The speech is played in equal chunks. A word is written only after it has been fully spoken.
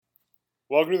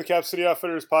Welcome to the Cap City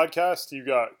Outfitters podcast. You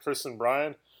got Chris and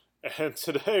Brian, and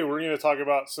today we're going to talk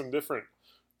about some different,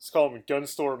 let's call them gun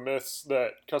store myths that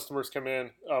customers come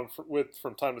in with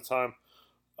from time to time.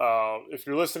 If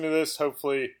you're listening to this,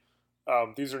 hopefully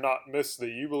these are not myths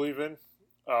that you believe in,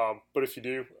 but if you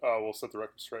do, we'll set the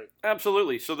record straight.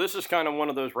 Absolutely. So this is kind of one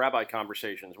of those rabbi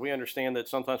conversations. We understand that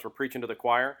sometimes we're preaching to the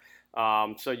choir.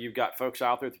 So you've got folks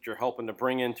out there that you're helping to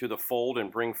bring into the fold and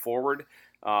bring forward,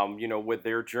 with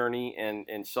their journey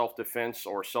and self-defense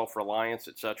or self-reliance,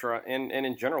 etc. And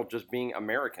in general, just being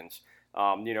Americans,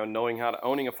 knowing how to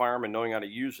owning a firearm and knowing how to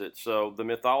use it. So the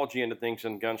mythology into things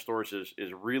in gun stores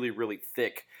is really, really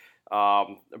thick.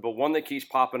 But one that keeps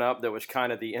popping up that was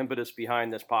kind of the impetus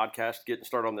behind this podcast, getting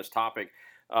started on this topic,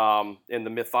 and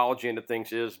the mythology into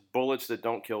things is bullets that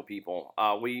don't kill people.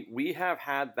 We have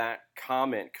had that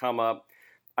comment come up.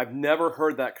 I've never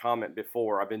heard that comment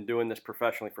before. I've been doing this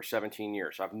professionally for 17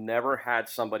 years. I've never had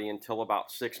somebody until about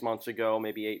 6 months ago,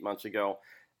 maybe 8 months ago,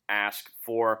 ask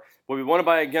for, well, we want to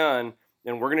buy a gun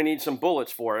and we're going to need some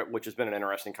bullets for it, which has been an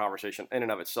interesting conversation in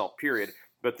and of itself, period.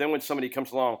 But then when somebody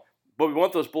comes along, but we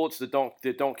want those bullets that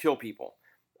don't kill people.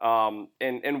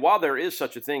 And while there is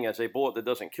such a thing as a bullet that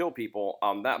doesn't kill people,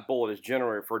 that bullet is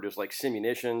generally referred to as like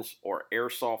simunitions or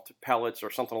airsoft pellets or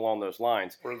something along those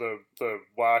lines. Or the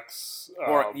wax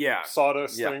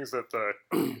sawdust things that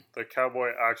the cowboy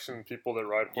action people that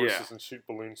ride horses and shoot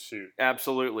balloons shoot.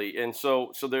 Absolutely. And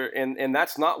so they're and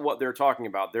that's not what they're talking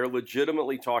about. They're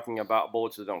legitimately talking about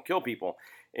bullets that don't kill people.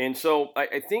 And so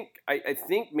I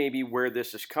think maybe where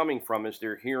this is coming from is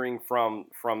they're hearing from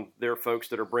their folks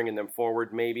that are bringing them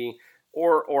forward, maybe,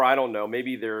 or I don't know,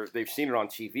 maybe they've seen it on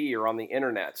TV or on the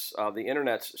internets. The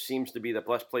internet seems to be the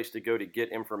best place to go to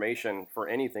get information for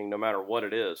anything, no matter what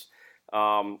it is.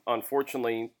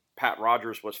 Unfortunately, Pat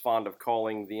Rogers was fond of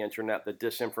calling the internet the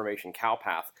disinformation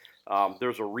cowpath.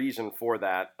 There's a reason for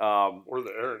that. Or the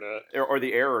Errornet. Or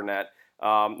the Errornet.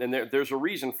 And there's a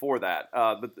reason for that.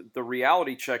 The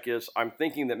reality check is I'm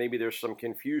thinking that maybe there's some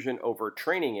confusion over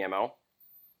training ammo,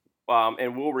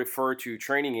 and we'll refer to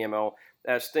training ammo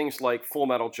as things like Full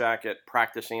Metal Jacket,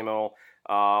 practice ammo.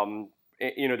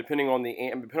 Depending on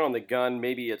the gun,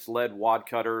 maybe it's lead wad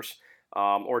cutters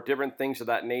or different things of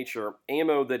that nature.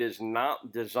 Ammo that is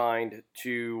not designed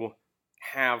to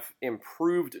have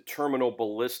improved terminal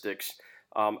ballistics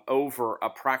over a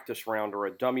practice round or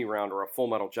a dummy round or a Full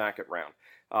Metal Jacket round.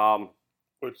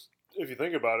 Which, if you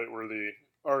think about it,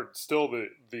 are still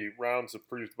the rounds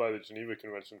approved by the Geneva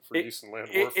Convention for use in land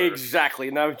warfare. Exactly.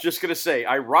 And I was just going to say,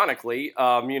 ironically,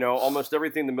 almost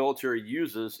everything the military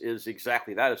uses is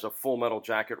exactly that. It's a Full Metal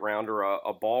Jacket round or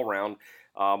a ball round.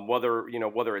 Whether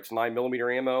it's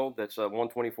 9mm ammo that's a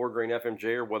 124 grain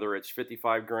FMJ or whether it's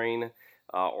 55 grain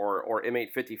or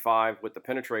M855 with the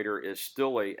penetrator is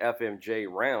still a FMJ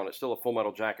round. It's still a Full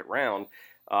Metal Jacket round.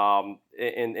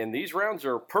 And these rounds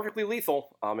are perfectly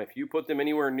lethal. If you put them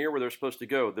anywhere near where they're supposed to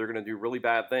go, they're going to do really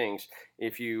bad things.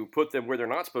 If you put them where they're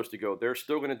not supposed to go, they're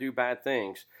still going to do bad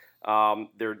things.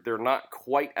 They're not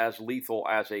quite as lethal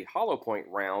as a hollow point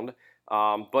round.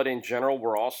 But in general,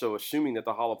 we're also assuming that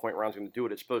the hollow point round is going to do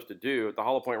what it's supposed to do. If the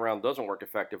hollow point round doesn't work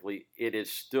effectively, it is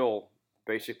still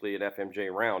basically an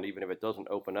FMJ round, even if it doesn't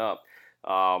open up.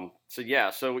 That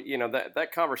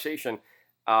conversation,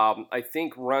 I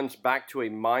think, runs back to a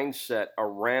mindset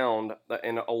around,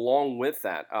 and along with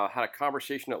that, had a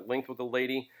conversation at length with a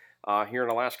lady here in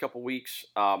the last couple weeks.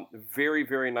 Very,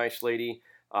 very nice lady.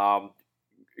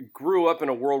 Grew up in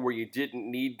a world where you didn't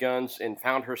need guns and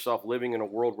found herself living in a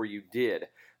world where you did.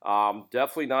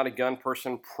 Definitely not a gun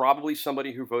person, probably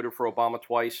somebody who voted for Obama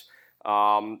twice.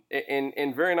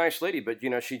 And very nice lady, but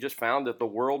she just found that the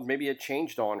world maybe had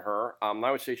changed on her.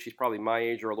 I would say she's probably my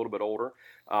age or a little bit older.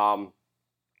 Found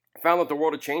that the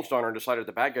world had changed on her and decided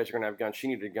the bad guys are going to have guns. She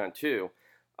needed a gun too.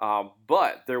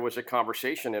 But there was a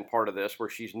conversation in part of this where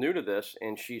she's new to this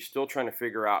and she's still trying to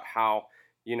figure out how,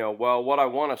 what I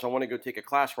want is I want to go take a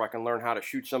class where I can learn how to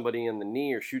shoot somebody in the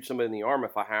knee or shoot somebody in the arm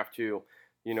if I have to.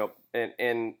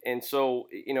 So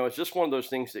it's just one of those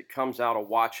things that comes out of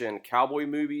watching cowboy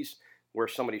movies where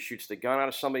somebody shoots the gun out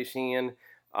of somebody's hand.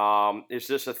 Is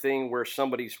this a thing where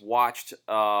somebody's watched,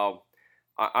 I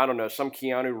don't know, some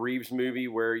Keanu Reeves movie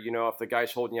where, if the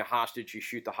guy's holding you hostage, you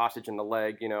shoot the hostage in the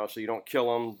leg, so you don't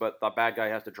kill him, but the bad guy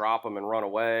has to drop him and run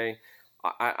away.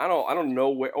 I don't know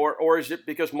where, or is it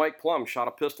because Mike Plum shot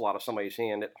a pistol out of somebody's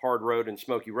hand at Hard Road and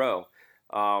Smoky Row,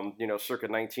 circa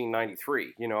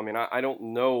 1993. I don't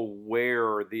know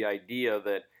where the idea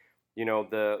that,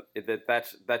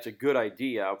 that's a good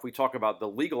idea. If we talk about the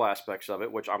legal aspects of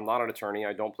it, which I'm not an attorney,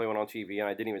 I don't play one on TV, and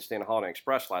I didn't even stay in Holiday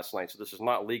Express last night, so this is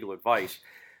not legal advice.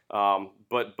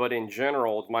 But in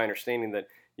general, it's my understanding that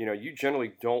you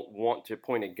generally don't want to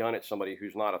point a gun at somebody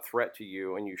who's not a threat to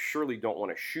you, and you surely don't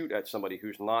want to shoot at somebody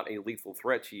who's not a lethal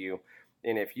threat to you.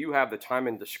 And if you have the time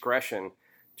and discretion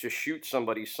to shoot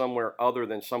somebody somewhere other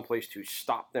than someplace to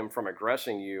stop them from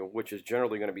aggressing you, which is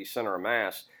generally going to be center of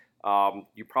mass,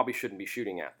 you probably shouldn't be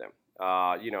shooting at them.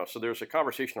 So there's a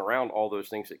conversation around all those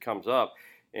things that comes up.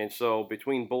 And so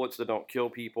between bullets that don't kill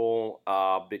people,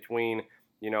 and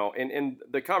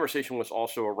the conversation was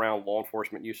also around law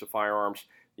enforcement use of firearms.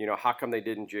 How come they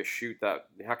didn't just shoot that?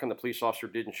 How come the police officer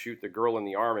didn't shoot the girl in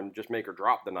the arm and just make her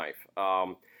drop the knife?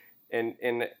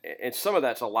 And some of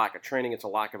that's a lack of training. It's a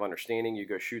lack of understanding. You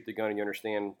go shoot the gun and you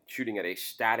understand shooting at a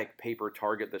static paper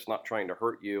target that's not trying to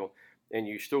hurt you, and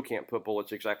you still can't put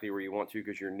bullets exactly where you want to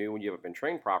because you're new and you haven't been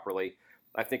trained properly.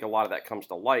 I think a lot of that comes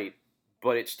to light,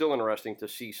 but it's still interesting to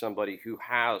see somebody who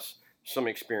has some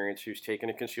experience, who's taken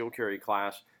a concealed carry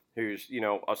class, who's,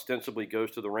 ostensibly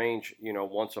goes to the range,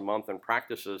 once a month and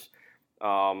practices,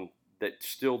 that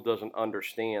still doesn't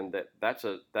understand that that's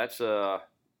a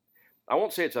I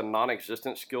won't say it's a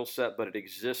non-existent skill set, but it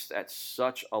exists at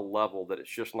such a level that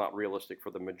it's just not realistic for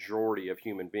the majority of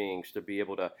human beings to be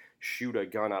able to shoot a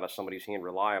gun out of somebody's hand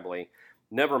reliably.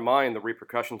 Never mind the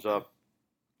repercussions of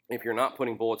if you're not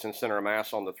putting bullets in center of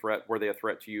mass on the threat, were they a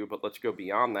threat to you? But let's go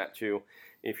beyond that too.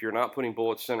 If you're not putting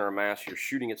bullets center of mass, you're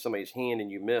shooting at somebody's hand and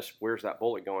you miss, where's that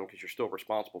bullet going? Because you're still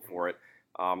responsible for it.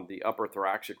 The upper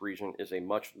thoracic region is a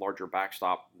much larger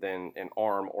backstop than an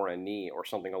arm or a knee or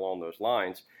something along those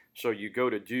lines. So you go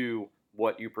to do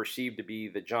what you perceive to be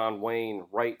the John Wayne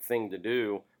right thing to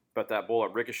do, but that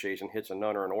bullet ricochets and hits a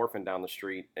nun or an orphan down the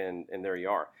street, and there you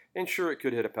are. And sure, it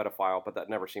could hit a pedophile, but that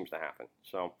never seems to happen.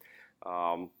 So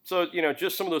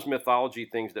just some of those mythology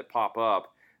things that pop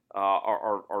up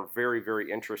are very,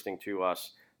 very interesting to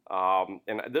us.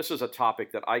 And this is a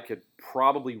topic that I could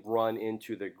probably run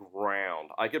into the ground.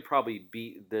 I could probably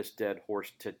beat this dead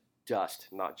horse to dust,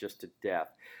 not just to death.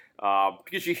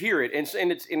 Because you hear it, and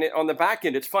it's on the back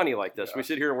end, it's funny like this. Yeah. We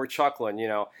sit here and we're chuckling,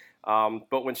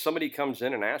 but when somebody comes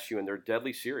in and asks you, and they're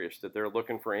deadly serious, that they're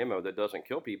looking for ammo that doesn't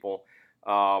kill people,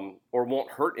 or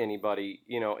won't hurt anybody,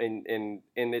 and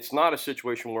it's not a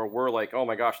situation where we're like, oh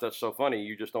my gosh, that's so funny,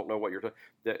 you just don't know what you're doing.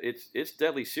 It's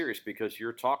deadly serious, because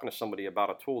you're talking to somebody about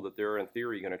a tool that they're in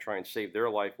theory going to try and save their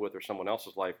life with or someone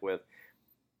else's life with,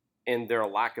 and their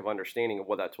lack of understanding of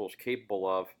what that tool is capable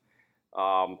of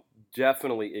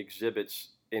definitely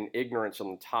exhibits an ignorance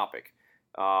on the topic.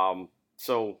 Same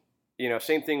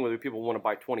thing with people want to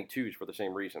buy 22s for the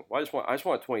same reason. Well, I just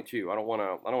want a 22. I don't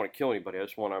want to kill anybody. I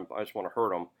just want to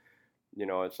hurt them.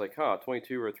 It's like,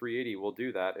 22 or 380 will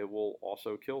do that. It will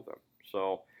also kill them.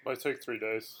 So might take 3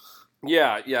 days.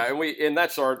 Yeah, and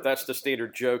that's the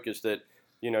standard joke, is that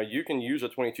you can use a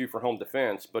 22 for home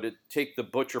defense, but take the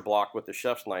butcher block with the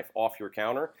chef's knife off your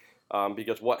counter.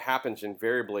 Because what happens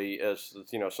invariably is,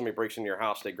 somebody breaks into your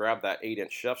house, they grab that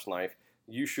 8-inch chef's knife,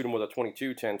 you shoot them with a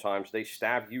 22 10 times, they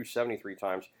stab you 73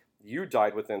 times, you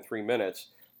died within 3 minutes,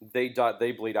 they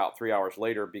bleed out 3 hours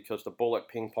later because the bullet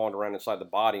ping-ponged around inside the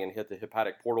body and hit the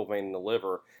hepatic portal vein in the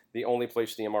liver, the only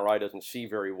place the MRI doesn't see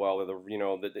very well,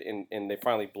 and they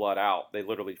finally bled out. They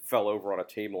literally fell over on a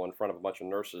table in front of a bunch of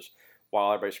nurses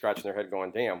while everybody's scratching their head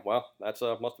going, damn, well, that's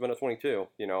must have been a 22,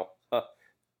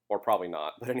 or probably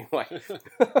not, but anyway.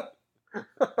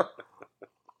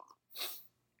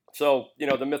 So,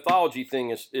 the mythology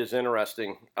thing is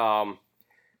interesting.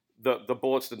 The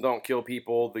bullets that don't kill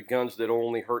people, the guns that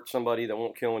only hurt somebody, that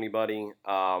won't kill anybody.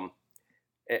 And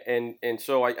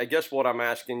so I guess what I'm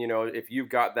asking, if you've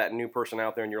got that new person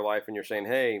out there in your life and you're saying,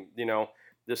 hey,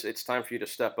 it's time for you to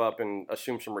step up and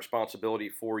assume some responsibility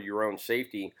for your own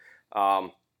safety.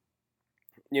 And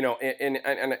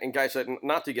guys,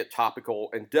 not to get topical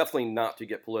and definitely not to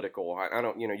get political. I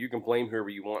don't, you can blame whoever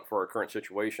you want for our current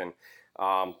situation.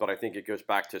 But I think it goes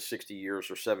back to 60 years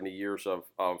or 70 years of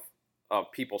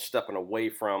people stepping away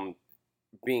from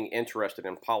being interested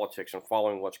in politics and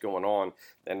following what's going on,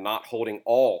 and not holding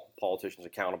all politicians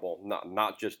accountable,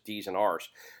 not just D's and R's.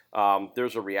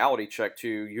 There's a reality check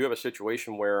too. You have a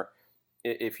situation where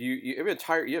if you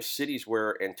have cities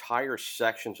where entire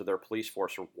sections of their police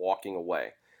force are walking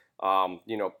away.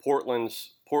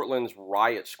 Portland's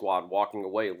riot squad walking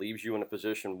away leaves you in a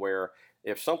position where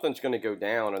if something's going to go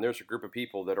down and there's a group of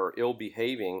people that are ill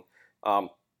behaving,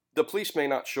 the police may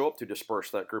not show up to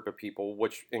disperse that group of people,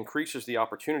 which increases the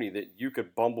opportunity that you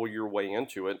could bumble your way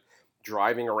into it,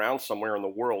 driving around somewhere in the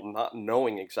world, not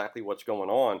knowing exactly what's going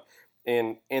on.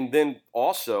 And then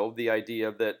also the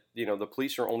idea that, the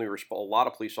police are only a lot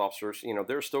of police officers,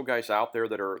 there's still guys out there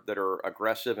that are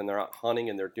aggressive, and they're out hunting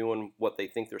and they're doing what they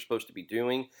think they're supposed to be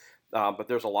doing. But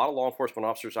there's a lot of law enforcement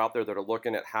officers out there that are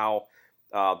looking at how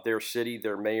their city,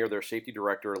 their mayor, their safety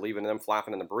director are leaving them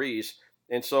flapping in the breeze.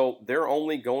 And so they're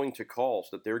only going to calls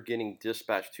that they're getting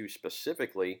dispatched to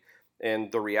specifically.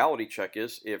 And the reality check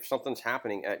is if something's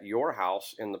happening at your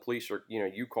house and the police are,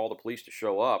 you call the police to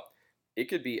show up, it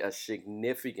could be a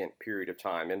significant period of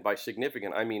time. And by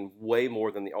significant, I mean way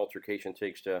more than the altercation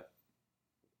takes to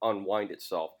unwind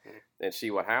itself and see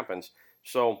what happens.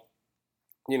 So,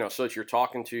 so as you're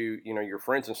talking to, your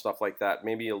friends and stuff like that,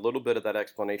 maybe a little bit of that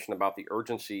explanation about the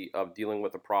urgency of dealing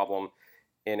with a problem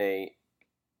in a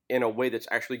way that's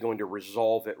actually going to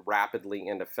resolve it rapidly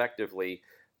and effectively,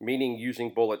 meaning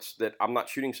using bullets that I'm not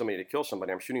shooting somebody to kill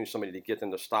somebody. I'm shooting somebody to get them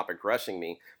to stop aggressing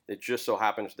me. It just so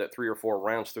happens that 3 or 4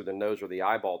 rounds through the nose or the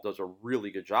eyeball does a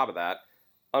really good job of that.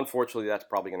 Unfortunately, that's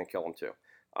probably going to kill them too.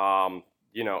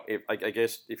 I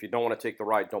guess if you don't want to take the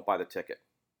ride, don't buy the ticket.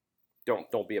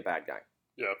 Don't be a bad guy.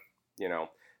 Yeah.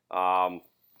 Another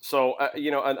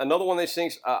one of these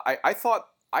things, I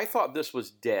thought this was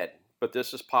dead, but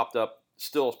this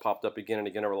still has popped up again and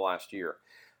again over the last year.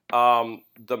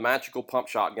 The magical pump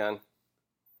shotgun.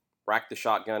 Rack the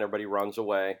shotgun, everybody runs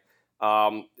away.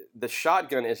 The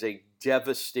shotgun is a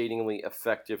devastatingly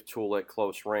effective tool at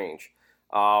close range.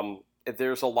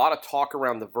 There's a lot of talk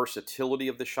around the versatility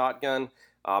of the shotgun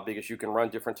because you can run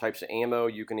different types of ammo.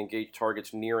 You can engage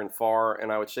targets near and far.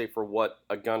 And I would say for what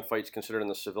a gunfight's considered in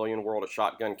the civilian world, a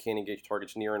shotgun can engage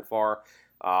targets near and far.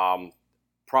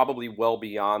 Probably well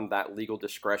beyond that legal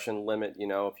discretion limit.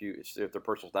 If the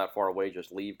person's that far away,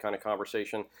 just leave kind of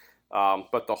conversation.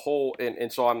 But the whole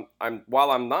so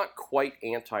while I'm not quite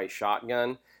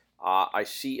anti-shotgun, I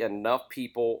see enough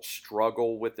people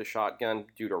struggle with the shotgun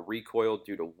due to recoil,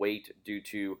 due to weight, due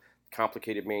to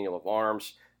complicated manual of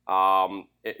arms,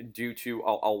 due to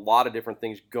a lot of different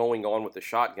things going on with the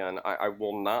shotgun. I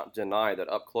will not deny that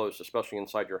up close, especially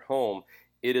inside your home,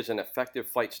 it is an effective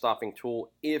fight-stopping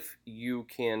tool if you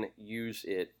can use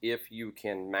it, if you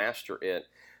can master it.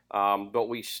 But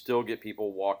we still get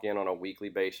people walk in on a weekly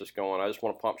basis going, I just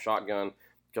want to pump shotgun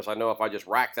because I know if I just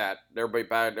rack that, every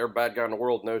bad guy in the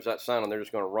world knows that sound and they're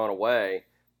just going to run away.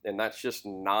 And that's just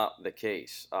not the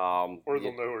case. Or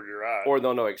they'll know where you're at. Or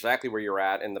they'll know exactly where you're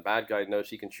at, and the bad guy knows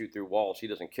he can shoot through walls. He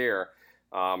doesn't care.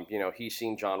 He's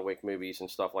seen John Wick movies and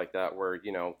stuff like that where,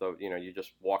 you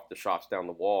just walk the shots down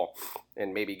the wall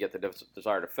and maybe get the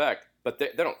desired effect. But they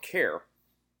don't care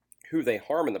who they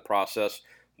harm in the process.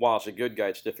 While as a good guy,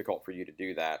 it's difficult for you to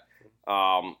do that.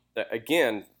 I'm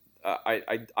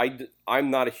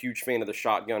not a huge fan of the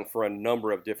shotgun for a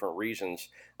number of different reasons.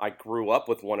 I grew up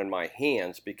with one in my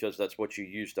hands because that's what you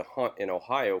used to hunt in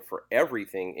Ohio for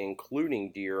everything,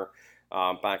 including deer,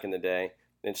 back in the day.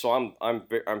 And so I'm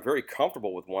very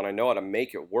comfortable with one. I know how to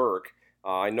make it work.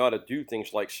 I know how to do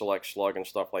things like select slug and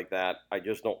stuff like that. I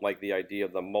just don't like the idea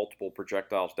of the multiple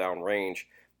projectiles downrange.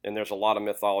 And there's a lot of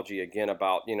mythology again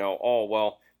about,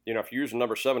 if you use a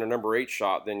number 7 or number 8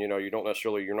 shot, then, you're not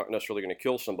necessarily going to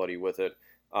kill somebody with it.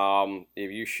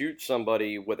 If you shoot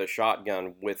somebody with a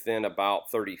shotgun within about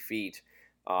 30 feet,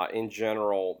 in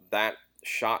general, that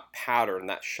shot pattern,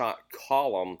 that shot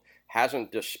column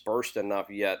hasn't dispersed enough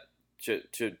yet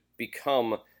to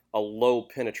become a low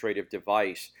penetrative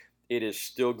device. It is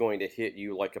still going to hit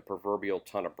you like a proverbial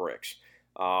ton of bricks.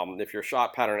 If your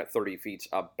shot pattern at 30 feet is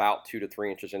about 2 to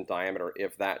 3 inches in diameter,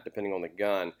 if that, depending on the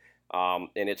gun, and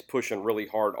it's pushing really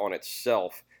hard on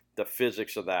itself, the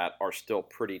physics of that are still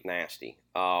pretty nasty.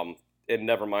 And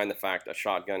never mind the fact a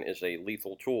shotgun is a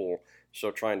lethal tool,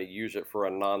 so trying to use it for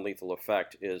a non-lethal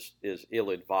effect is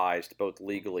ill-advised, both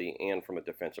legally and from a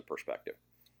defensive perspective.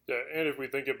 Yeah, and if we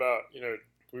think about,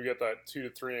 we got that 2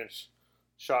 to 3 inch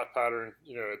shot pattern,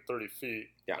 at 30 feet.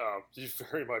 Yeah. You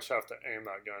very much have to aim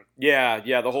that gun.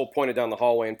 Yeah, the whole point it down the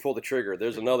hallway and pull the trigger.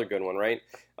 There's another good one, right?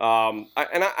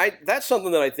 That's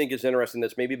something that I think is interesting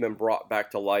that's maybe been brought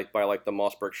back to life by like the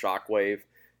Mossberg Shockwave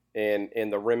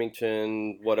and the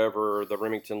Remington, the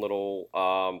Remington little,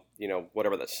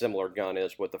 whatever that similar gun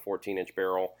is with the 14-inch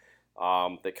barrel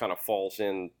that kind of falls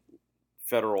in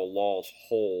federal law's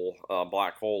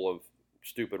black hole of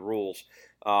stupid rules.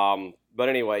 But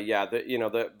anyway, yeah,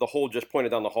 the whole just point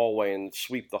it down the hallway and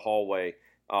sweep the hallway.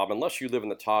 Unless you live in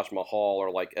the Taj Mahal or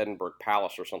like Edinburgh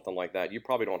Palace or something like that, you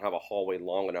probably don't have a hallway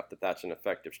long enough that that's an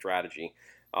effective strategy.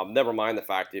 Never mind the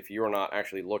fact if you're not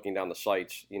actually looking down the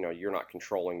sights, you're not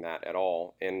controlling that at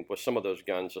all. And with some of those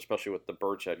guns, especially with the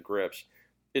bird's head grips,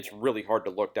 it's really hard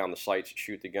to look down the sights,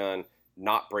 shoot the gun,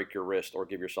 not break your wrist or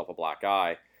give yourself a black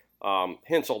eye.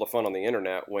 Hence all the fun on the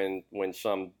internet when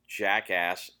some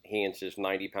jackass hands his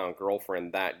 90-pound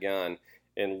girlfriend that gun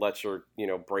and lets her,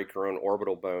 break her own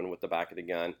orbital bone with the back of the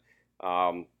gun.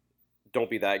 don't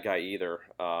be that guy either.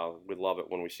 We love it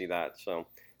when we see that. So,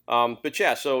 but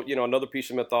yeah, so another piece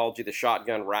of mythology: the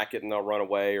shotgun racket, and they'll run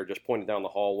away, or just point it down the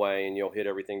hallway, and you'll hit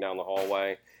everything down the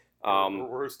hallway. Or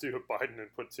worse, do a Biden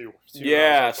and put two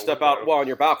yeah, step out on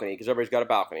your balcony, because everybody's got a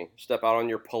balcony. Step out on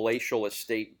your palatial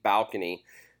estate balcony,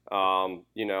 and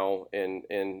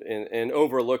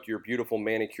overlook your beautiful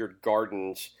manicured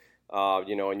gardens,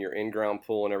 and your in-ground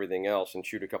pool and everything else, and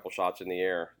shoot a couple shots in the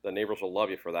air. The neighbors will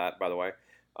love you for that, by the way.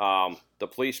 The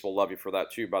police will love you for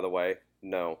that too, by the way.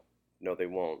 No, they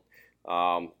won't.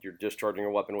 You're discharging a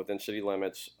weapon within city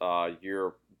limits.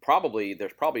 There's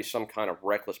probably some kind of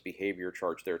reckless behavior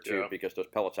charge there too, because those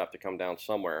pellets have to come down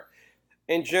somewhere,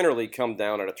 and generally come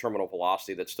down at a terminal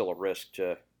velocity that's still a risk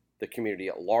to the community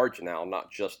at large now,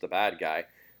 not just the bad guy.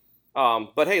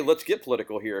 But hey, let's get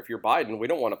political here. If you're Biden, we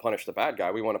don't want to punish the bad guy.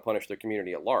 We want to punish the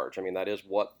community at large. I mean, that's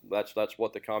what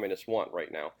the communists want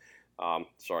right now.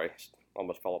 Sorry,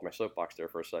 almost fell off my soapbox there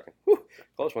for a second. Whew,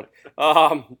 close one.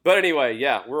 But anyway,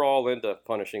 yeah, we're all into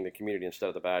punishing the community instead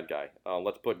of the bad guy.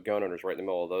 Let's put gun owners right in the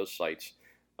middle of those sites.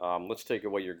 Let's take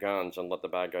away your guns and let the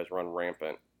bad guys run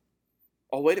rampant.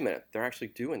 Oh, wait a minute. They're actually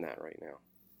doing that right now.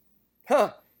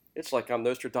 Huh. It's like I'm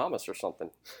Nostradamus or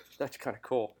something. That's kind of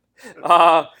cool.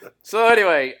 So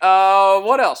anyway,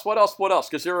 what else?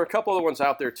 Because there are a couple other ones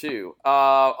out there too.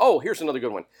 Here's another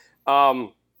good one.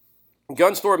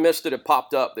 Gun store myths that have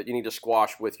popped up that you need to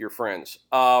squash with your friends.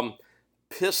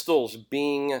 Pistols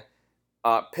being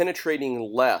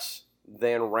penetrating less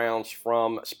than rounds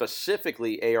from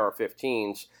specifically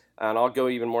AR-15s, and I'll go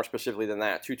even more specifically than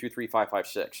that, 223,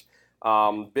 5.56.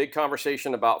 Big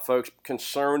conversation about folks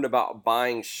concerned about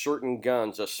buying certain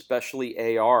guns,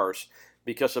 especially ARs,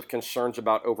 because of concerns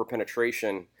about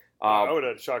overpenetration. I would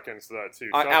add shotguns to that too.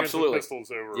 Shotguns Absolutely. And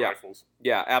pistols over rifles.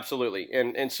 Yeah, absolutely.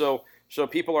 And so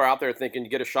people are out there thinking you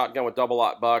get a shotgun with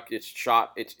double-aught buck, it's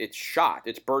birdshot,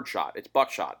 it's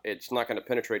buckshot. It's not going to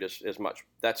penetrate as much.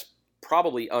 That's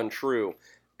probably untrue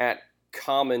at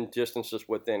common distances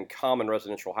within common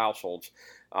residential households.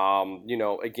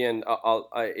 Again,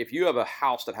 if you have a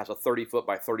house that has a 30-foot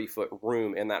by 30-foot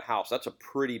room in that house, that's a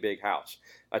pretty big house.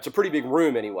 It's a pretty big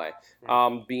room anyway.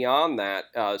 Beyond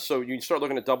that, so you start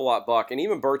looking at double-aught buck, and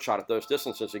even birdshot at those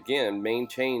distances, again,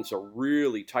 maintains a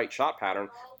really tight shot pattern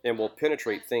and will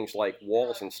penetrate things like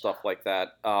walls and stuff like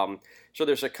that. So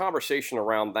there's a conversation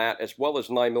around that, as well as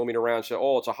 9mm rounds.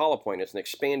 So, it's a hollow point. It's an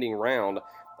expanding round.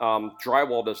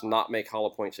 Drywall does not make hollow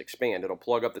points expand. It'll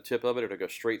plug up the tip of it. It'll go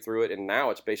straight through it. And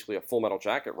now it's basically a full metal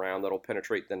jacket round that'll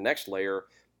penetrate the next layer,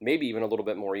 maybe even a little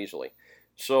bit more easily.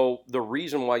 So the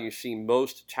reason why you see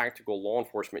most tactical law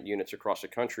enforcement units across the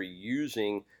country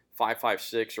using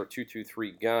 5.56 or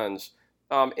 223 guns,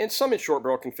 and some in short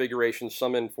barrel configurations,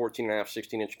 some in 14.5,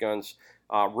 16-inch guns,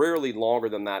 rarely longer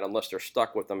than that unless they're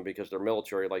stuck with them because they're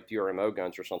military, like DRMO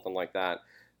guns or something like that.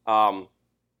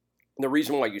 The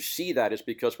reason why you see that is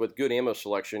because with good ammo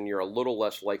selection, you're a little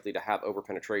less likely to have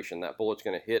overpenetration. That bullet's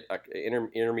going to hit an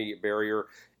intermediate barrier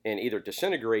and either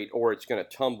disintegrate, or it's going to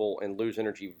tumble and lose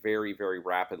energy very, very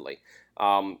rapidly.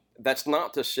 That's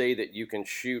not to say that you can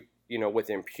shoot, with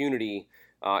impunity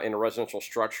in a residential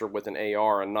structure with an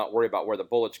AR and not worry about where the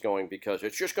bullet's going, because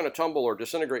it's just going to tumble or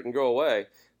disintegrate and go away.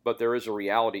 But there is a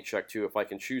reality check too. If I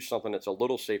can choose something that's a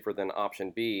little safer than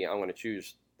option B, I'm going to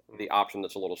choose the option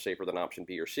that's a little safer than option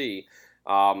B or C.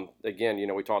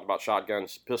 Again, we talked about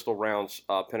shotguns. Pistol rounds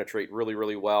penetrate really,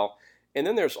 really well. And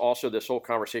then there's also this whole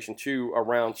conversation too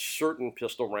around certain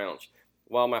pistol rounds.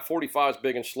 While my 45 is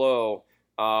big and slow,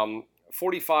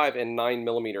 45 and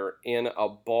 9mm in a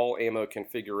ball ammo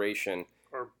configuration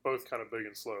are both kind of big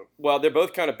and slow. Well, they're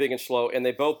both kind of big and slow, and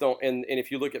they both don't. And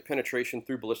if you look at penetration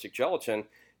through ballistic gelatin,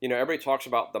 everybody talks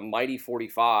about the mighty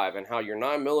 45 and how your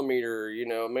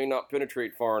 9mm, may not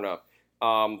penetrate far enough.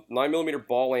 9mm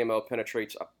ball ammo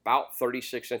penetrates about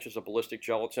 36 inches of ballistic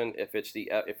gelatin if it's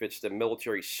the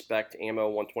military spec ammo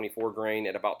 124 grain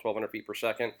at about 1,200 feet per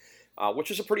second,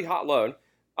 which is a pretty hot load.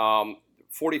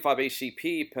 45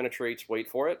 ACP penetrates, wait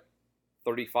for it,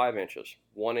 35 inches,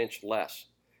 1 inch less.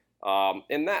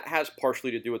 And that has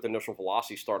partially to do with the initial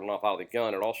velocity starting off out of the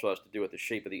gun. It also has to do with the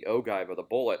shape of the ogive of the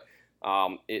bullet.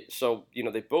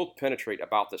 They both penetrate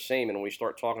about the same, and when we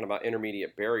start talking about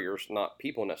intermediate barriers, not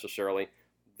people necessarily,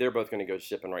 they're both going to go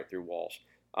zipping right through walls.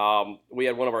 We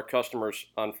had one of our customers,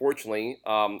 unfortunately,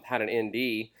 had an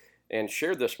ND and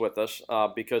shared this with us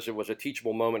because it was a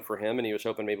teachable moment for him, and he was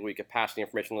hoping maybe we could pass the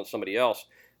information on to somebody else.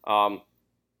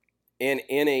 In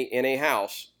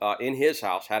his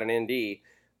house, had an ND.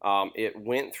 It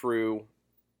went through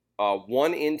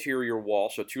one interior wall,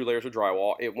 so 2 layers of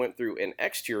drywall. It went through an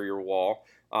exterior wall.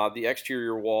 The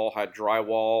exterior wall had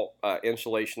drywall,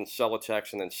 insulation,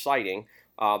 Celotex, and then siding.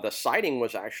 The siding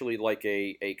was actually like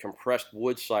a compressed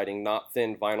wood siding, not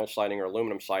thin vinyl siding or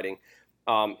aluminum siding,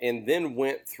 and then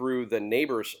went through the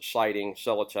neighbor's siding,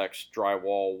 Celotex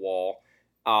drywall wall,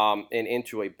 and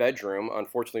into a bedroom,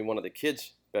 unfortunately one of the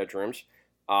kids' bedrooms,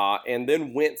 and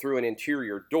then went through an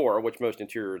interior door, which most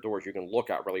interior doors you can look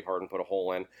at really hard and put a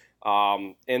hole in,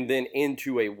 and then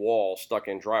into a wall stuck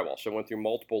in drywall. So went through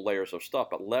multiple layers of stuff,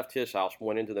 but left his house,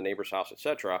 went into the neighbor's house,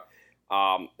 etc.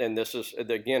 And this is,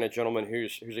 again, a gentleman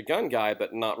who's a gun guy,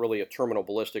 but not really a terminal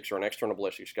ballistics or an external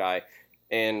ballistics guy,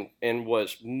 and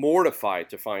was mortified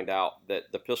to find out that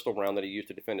the pistol round that he used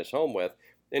to defend his home with,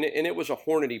 and it was a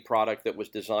Hornady product that was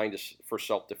designed for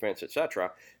self-defense,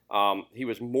 etc. He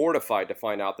was mortified to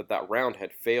find out that that round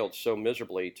had failed so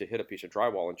miserably to hit a piece of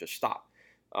drywall and just stop.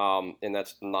 And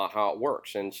that's not how it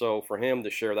works. And so for him to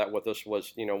share that with us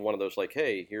was, one of those like,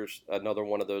 hey, here's another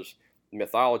one of those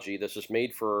mythology. This is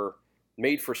made for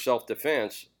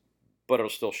self-defense, but it'll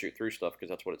still shoot through stuff because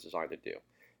that's what it's designed to do.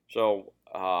 So,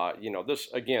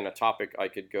 this, again, a topic I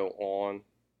could go on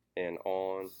and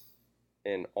on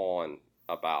and on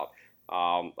about.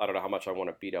 I don't know how much I want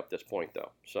to beat up this point,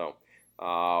 though. So,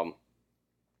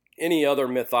 any other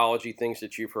mythology things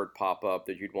that you've heard pop up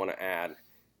that you'd want to add?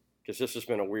 Because this has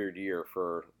been a weird year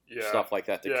for stuff like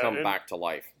that to come back to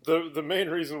life. The main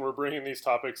reason we're bringing these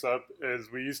topics up is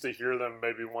we used to hear them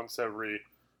maybe once every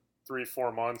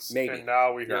 3-4 months, maybe. And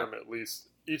now we hear them at least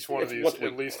each one of these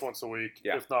at least once a week,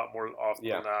 if not more often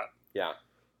than that. Yeah.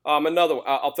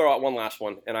 I'll throw out one last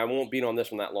one, and I won't beat on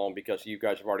this one that long because you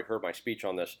guys have already heard my speech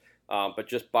on this. But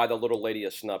just buy the little lady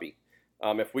a snubby.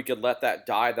 If we could let that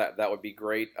die, that would be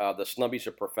great. The snubby's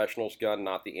a professional's gun,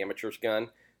 not the amateur's gun.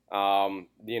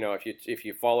 If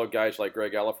you follow guys like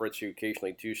Greg Ellifritz who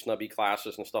occasionally do snubby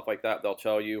classes and stuff like that, they'll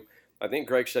tell you. I think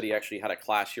Greg said he actually had a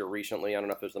class here recently. I don't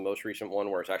know if it was the most recent one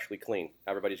where it's actually clean.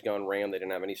 Everybody's gun ran. They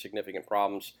didn't have any significant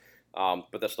problems.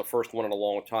 But that's the first one in a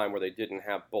long time where they didn't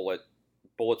have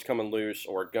bullets coming loose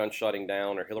or gun shutting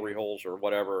down or Hillary holes or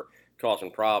whatever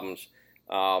causing problems.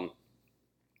 But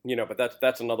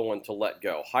that's another one to let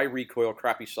go. High recoil,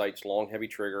 crappy sights, long, heavy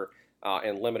trigger,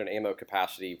 and limited ammo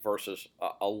capacity versus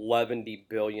 11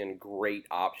 billion great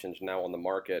options now on the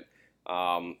market.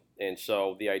 And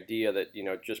so the idea that,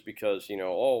 just because,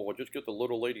 just get the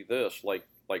little lady this, like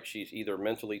she's either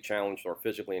mentally challenged or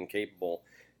physically incapable,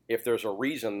 if there's a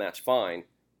reason, that's fine.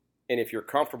 And if you're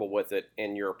comfortable with it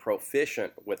and you're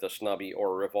proficient with a snubby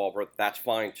or a revolver, that's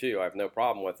fine too. I have no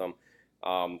problem with them.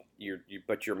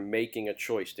 But you're making a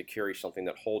choice to carry something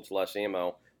that holds less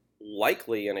ammo,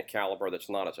 likely in a caliber that's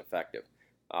not as effective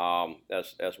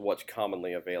as what's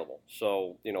commonly available.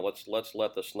 So, let's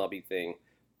let the snubby thing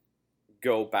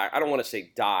go back. I don't want to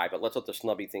say die, but let's let the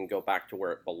snubby thing go back to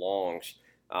where it belongs,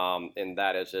 and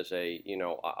that is as a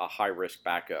high risk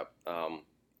backup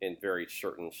in very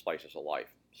certain slices of life.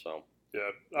 So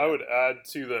I would add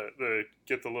to the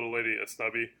get the little lady a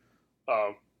snubby,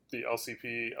 the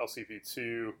LCP,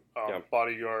 LCP2,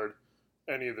 Bodyguard,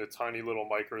 any of the tiny little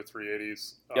micro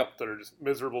 380s that are just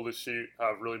miserable to shoot,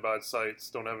 have really bad sights,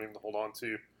 don't have anything to hold on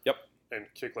to. And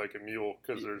kick like a mule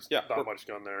because there's not much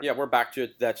gun there. Yeah, we're back to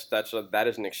it. That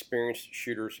is an experienced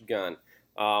shooter's gun.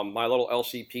 My little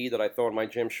LCP that I throw in my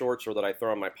gym shorts or that I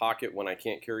throw in my pocket when I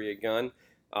can't carry a gun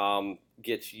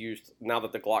gets used, now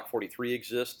that the Glock 43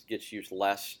 exists, gets used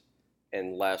less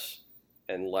and less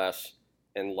and less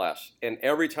and less. And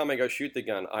every time I go shoot the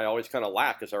gun, I always kind of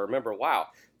laugh because I remember, wow,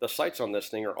 the sights on this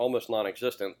thing are almost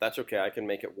non-existent. That's okay. I can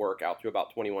make it work out to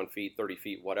about 21 feet, 30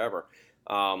 feet, whatever.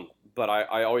 But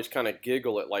I always kind of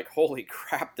giggle at like, holy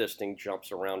crap, this thing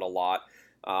jumps around a lot.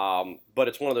 But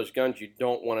it's one of those guns you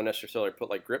don't want to necessarily put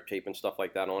like grip tape and stuff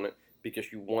like that on it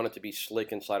because you want it to be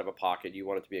slick inside of a pocket. You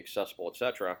want it to be accessible,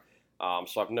 etc.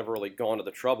 So I've never really gone to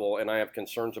the trouble, and I have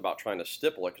concerns about trying to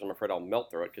stipple it because I'm afraid I'll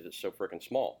melt through it because it's so freaking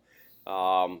small.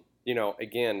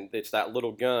 Again, it's that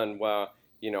little gun where,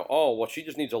 she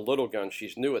just needs a little gun.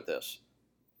 She's new at this.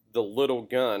 The little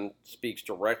gun speaks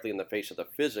directly in the face of the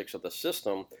physics of the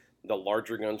system. The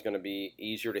larger gun's going to be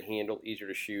easier to handle, easier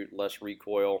to shoot, less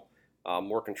recoil,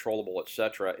 more controllable,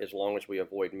 etc., as long as we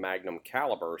avoid magnum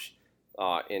calibers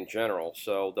in general.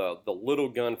 So the little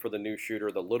gun for the new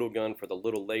shooter, the little gun for the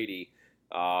little lady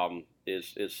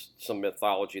is some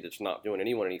mythology that's not doing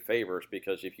anyone any favors,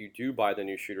 because if you do buy the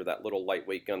new shooter, that little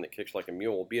lightweight gun that kicks like a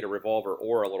mule, be it a revolver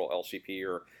or a little LCP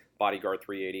or Bodyguard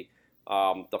 380,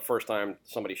 the first time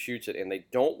somebody shoots it and they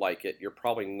don't like it, you're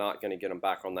probably not going to get them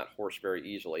back on that horse very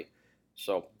easily.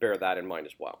 So bear that in mind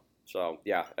as well. So,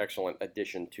 yeah, excellent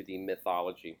addition to the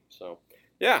mythology. So,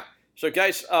 yeah. So,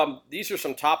 guys, these are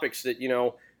some topics that,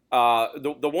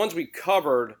 the ones we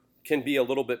covered can be a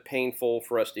little bit painful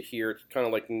for us to hear. It's kind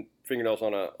of like fingernails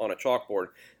on a chalkboard.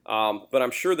 But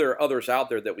I'm sure there are others out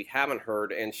there that we haven't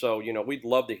heard. And so, we'd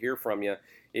love to hear from you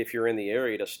if you're in the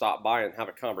area to stop by and have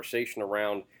a conversation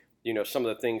around, some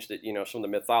of the things that, some of the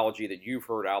mythology that you've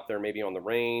heard out there, maybe on the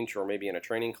range or maybe in a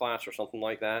training class or something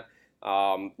like that.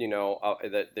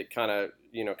 That kind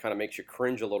of makes you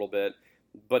cringe a little bit.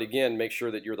 But again, make sure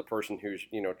that you're the person who's,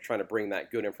 trying to bring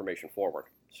that good information forward.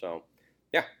 So,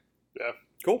 yeah.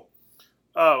 Cool.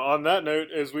 On that note,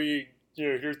 as we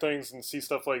hear things and see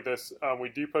stuff like this, we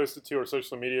do post it to our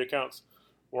social media accounts.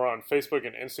 We're on Facebook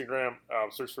and Instagram.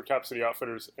 Search for Cap City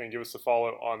Outfitters and give us a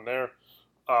follow on there.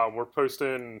 We're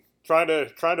posting, trying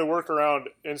to work around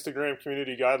Instagram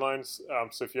community guidelines.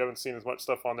 So if you haven't seen as much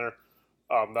stuff on there,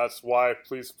 that's why.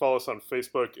 Please follow us on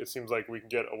Facebook. It seems like we can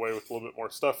get away with a little bit more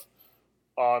stuff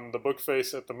on the book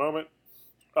face at the moment.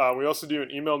 We also do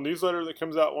an email newsletter that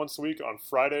comes out once a week on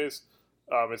Fridays.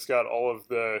 It's got all of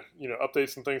the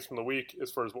updates and things from the week as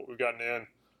far as what we've gotten in,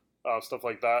 stuff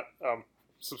like that.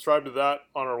 Subscribe to that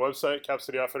on our website,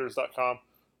 capcityoutfitters.com,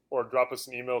 or drop us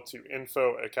an email to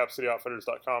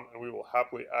info@capcityoutfitters.com, and we will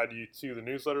happily add you to the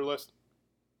newsletter list.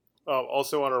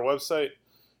 Also on our website,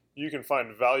 you can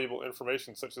find valuable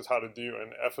information such as how to do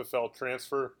an FFL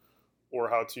transfer or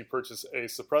how to purchase a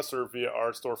suppressor via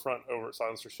our storefront over at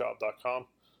silencershop.com.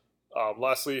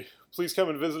 Lastly, please come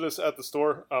and visit us at the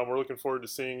store. We're looking forward to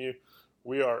seeing you.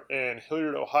 We are in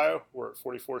Hilliard, Ohio. We're at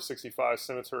 4465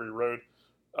 Cemetery Road.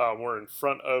 We're in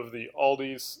front of the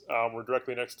Aldi's. We're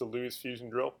directly next to Louis Fusion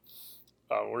Drill.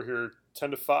 We're here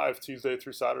 10 to 5 Tuesday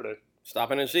through Saturday.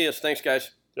 Stop in and see us. Thanks,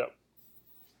 guys.